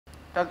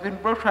It has been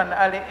brought to an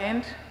early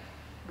end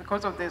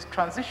because of this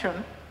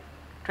transition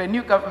to a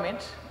new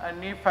government and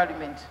new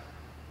parliament.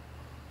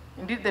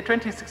 Indeed, the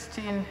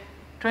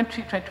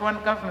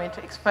 2016-2021 government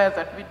expires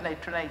at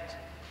midnight tonight.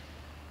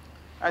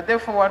 I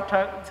therefore want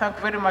to thank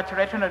very much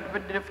Right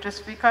Honourable Deputy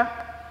Speaker,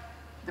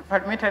 the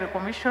Parliamentary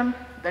Commission,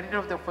 the Leader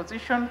of the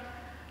Opposition,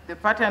 the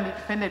party and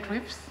independent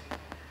whips,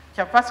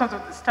 chairpersons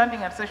of the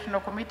standing and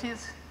sessional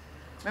committees,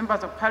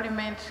 members of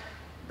Parliament,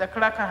 the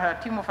clerk and her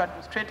team of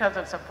administrators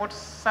and support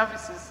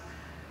services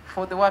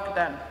for the work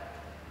done.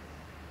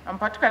 I'm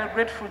particularly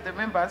grateful to the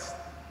members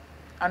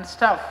and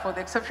staff for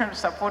the exceptional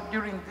support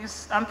during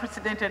this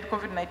unprecedented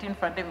COVID-19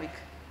 pandemic,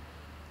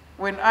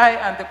 when I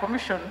and the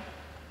Commission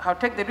have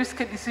taken the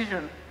risky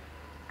decision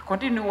to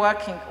continue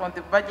working on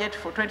the budget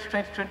for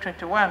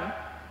 2020-2021,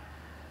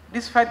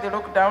 despite the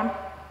lockdown,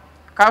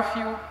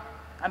 curfew,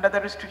 and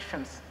other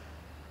restrictions.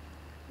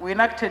 We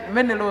enacted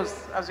many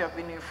laws, as you have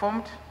been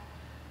informed,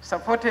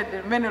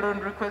 supported many loan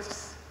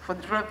requests for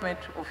the development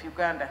of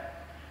Uganda.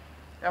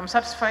 I'm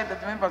satisfied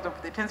that the members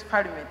of the 10th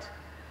Parliament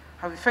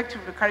have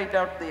effectively carried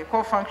out the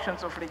core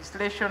functions of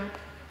legislation,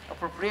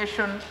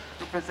 appropriation,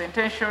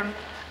 representation,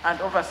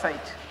 and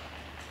oversight.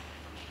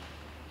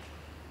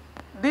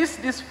 This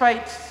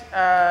despite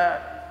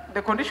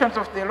the conditions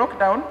of the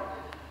lockdown,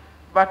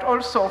 but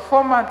also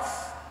 4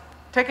 months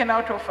taken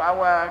out of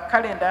our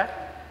calendar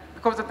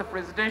because of the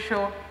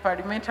presidential,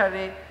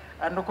 parliamentary,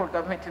 and local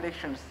government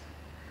elections.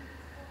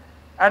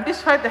 And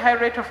despite the high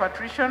rate of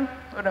attrition,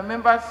 the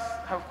members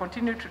have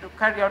continued to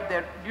carry out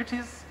their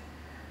duties.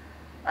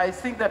 I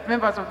think that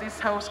members of this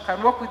House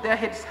can work with their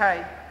heads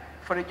high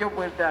for a job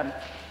well done.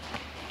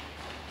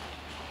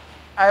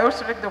 I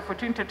also take the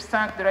opportunity to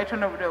thank the Right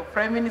Honourable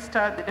Prime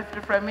Minister, the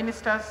Deputy Prime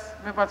Ministers,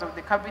 members of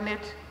the Cabinet,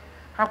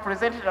 who have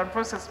presented and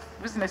processed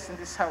business in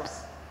this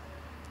House.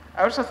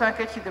 I also thank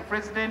the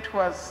President, who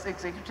has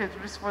executed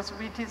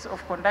responsibilities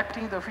of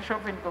conducting the official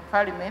opening of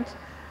Parliament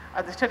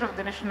at the State of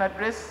the Nation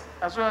Address,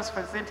 as well as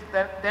presenting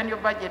the annual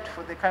budget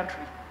for the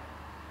country.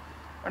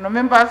 Honourable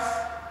members,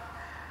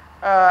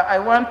 I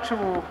want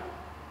to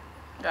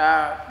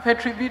pay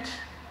tribute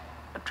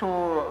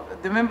to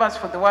the members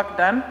for the work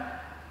done,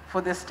 for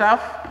the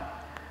staff,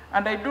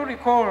 and I do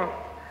recall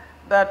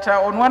that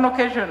on one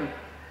occasion,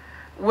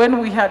 when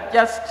we had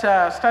just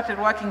started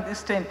working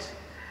this tent,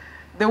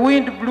 the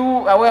wind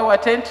blew away our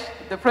tent.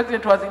 The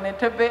President was in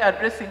Entebbe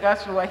addressing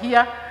us. We were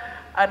here,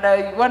 and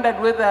I wondered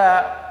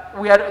whether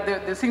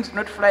the things would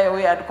not fly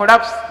away and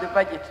collapse the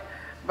budget.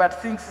 But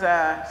things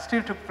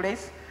still took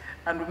place,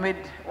 and we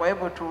were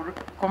able to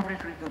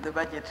complete reading the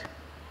budget.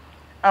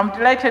 I'm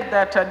delighted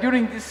that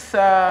during this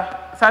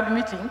third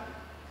meeting,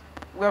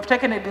 we have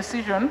taken a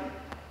decision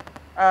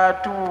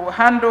to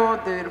handle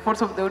the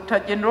reports of the Auditor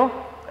General,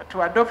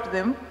 to adopt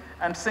them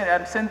and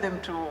send them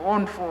to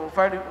OWN for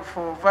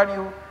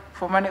value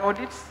for money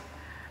audits,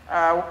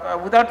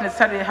 without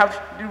necessarily having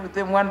to deal with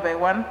them one by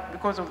one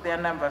because of their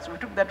numbers. We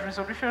took that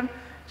resolution,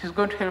 which is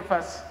going to help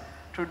us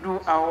to do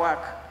our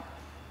work.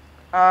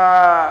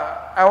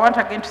 I want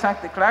again to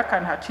thank the clerk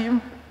and her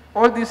team.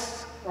 All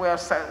this we are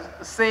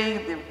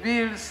saying, the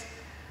bills,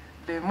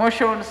 the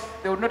motions,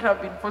 they would not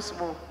have been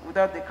possible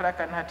without the clerk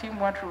and her team.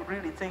 I want to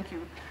really thank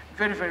you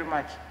very, very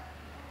much.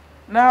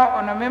 Now,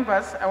 honourable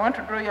members, I want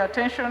to draw your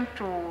attention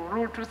to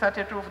Rule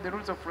 232 of the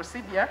Rules of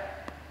Procedure.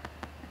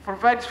 It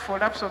provides for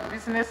lapse of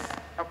business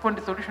upon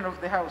dissolution of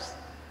the House.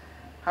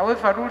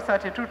 However, Rule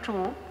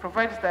 32.2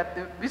 provides that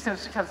the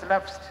business which has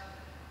lapsed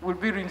will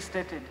be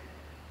reinstated.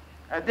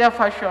 I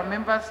therefore assure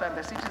members and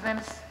the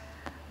citizens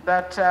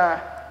that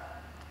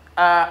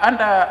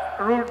under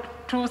Rule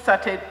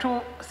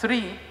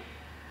 232.3,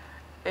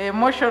 a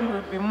motion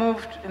will be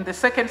moved in the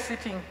second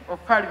sitting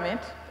of Parliament,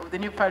 of the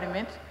new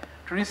Parliament,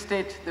 to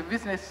reinstate the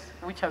business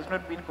which has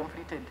not been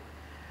completed.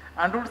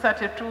 And Rule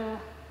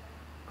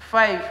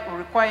 32.5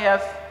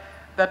 requires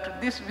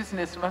that this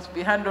business must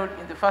be handled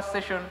in the first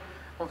session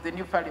of the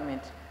new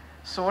Parliament.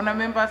 So, honourable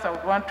members, I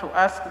would want to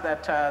ask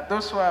that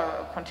those who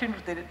are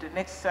continuing the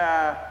next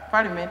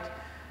Parliament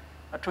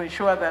to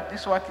ensure that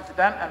this work is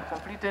done and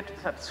completed to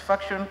the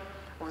satisfaction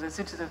of the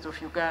citizens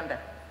of Uganda.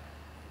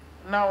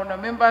 Now,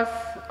 honourable members,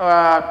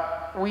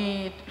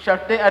 we shall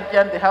today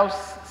adjourn the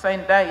House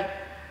sine die.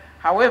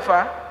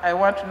 However, I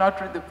want now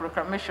to read the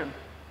proclamation.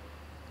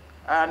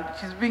 And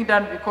it is being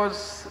done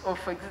because of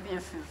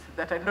exigencies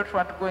that I don't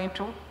want to go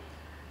into.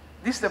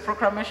 This is the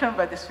proclamation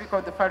by the Speaker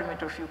of the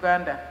Parliament of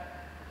Uganda.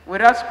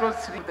 Whereas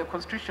Clause 3 of the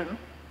Constitution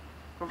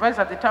provides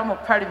that the term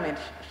of Parliament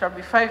shall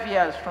be 5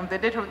 years from the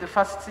date of the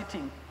first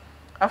sitting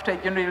after a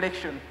general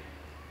election.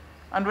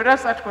 And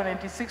whereas Article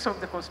 96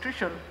 of the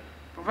Constitution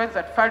provides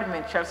that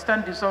Parliament shall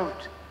stand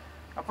dissolved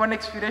upon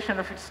expiration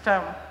of its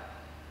term,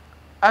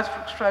 as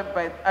prescribed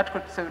by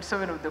Article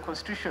 77 of the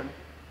Constitution,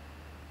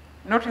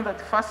 noting that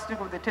the first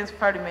sitting of the 10th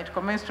Parliament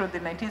commenced on the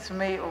 19th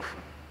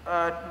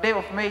day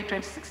of May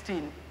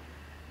 2016.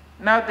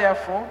 Now,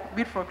 therefore,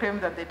 be it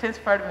proclaimed that the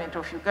 10th Parliament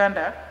of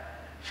Uganda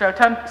shall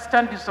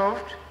stand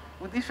dissolved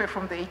with effect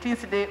from the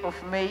 18th day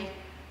of May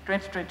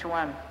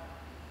 2021,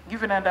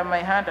 given under my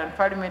hand and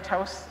Parliament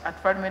House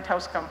at Parliament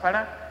House,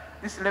 Kampala,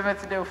 this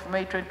 11th day of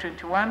May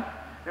 2021,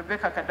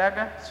 Rebecca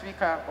Kadaga,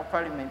 Speaker of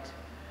Parliament.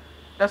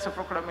 That's a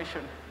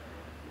proclamation.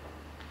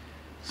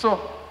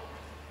 So,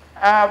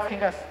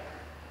 fingers.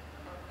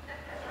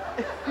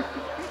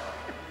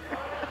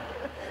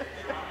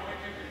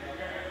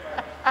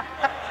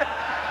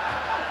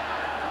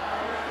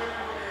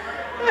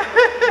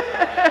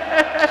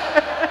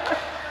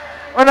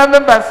 Honourable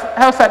members,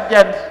 House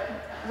adjourned.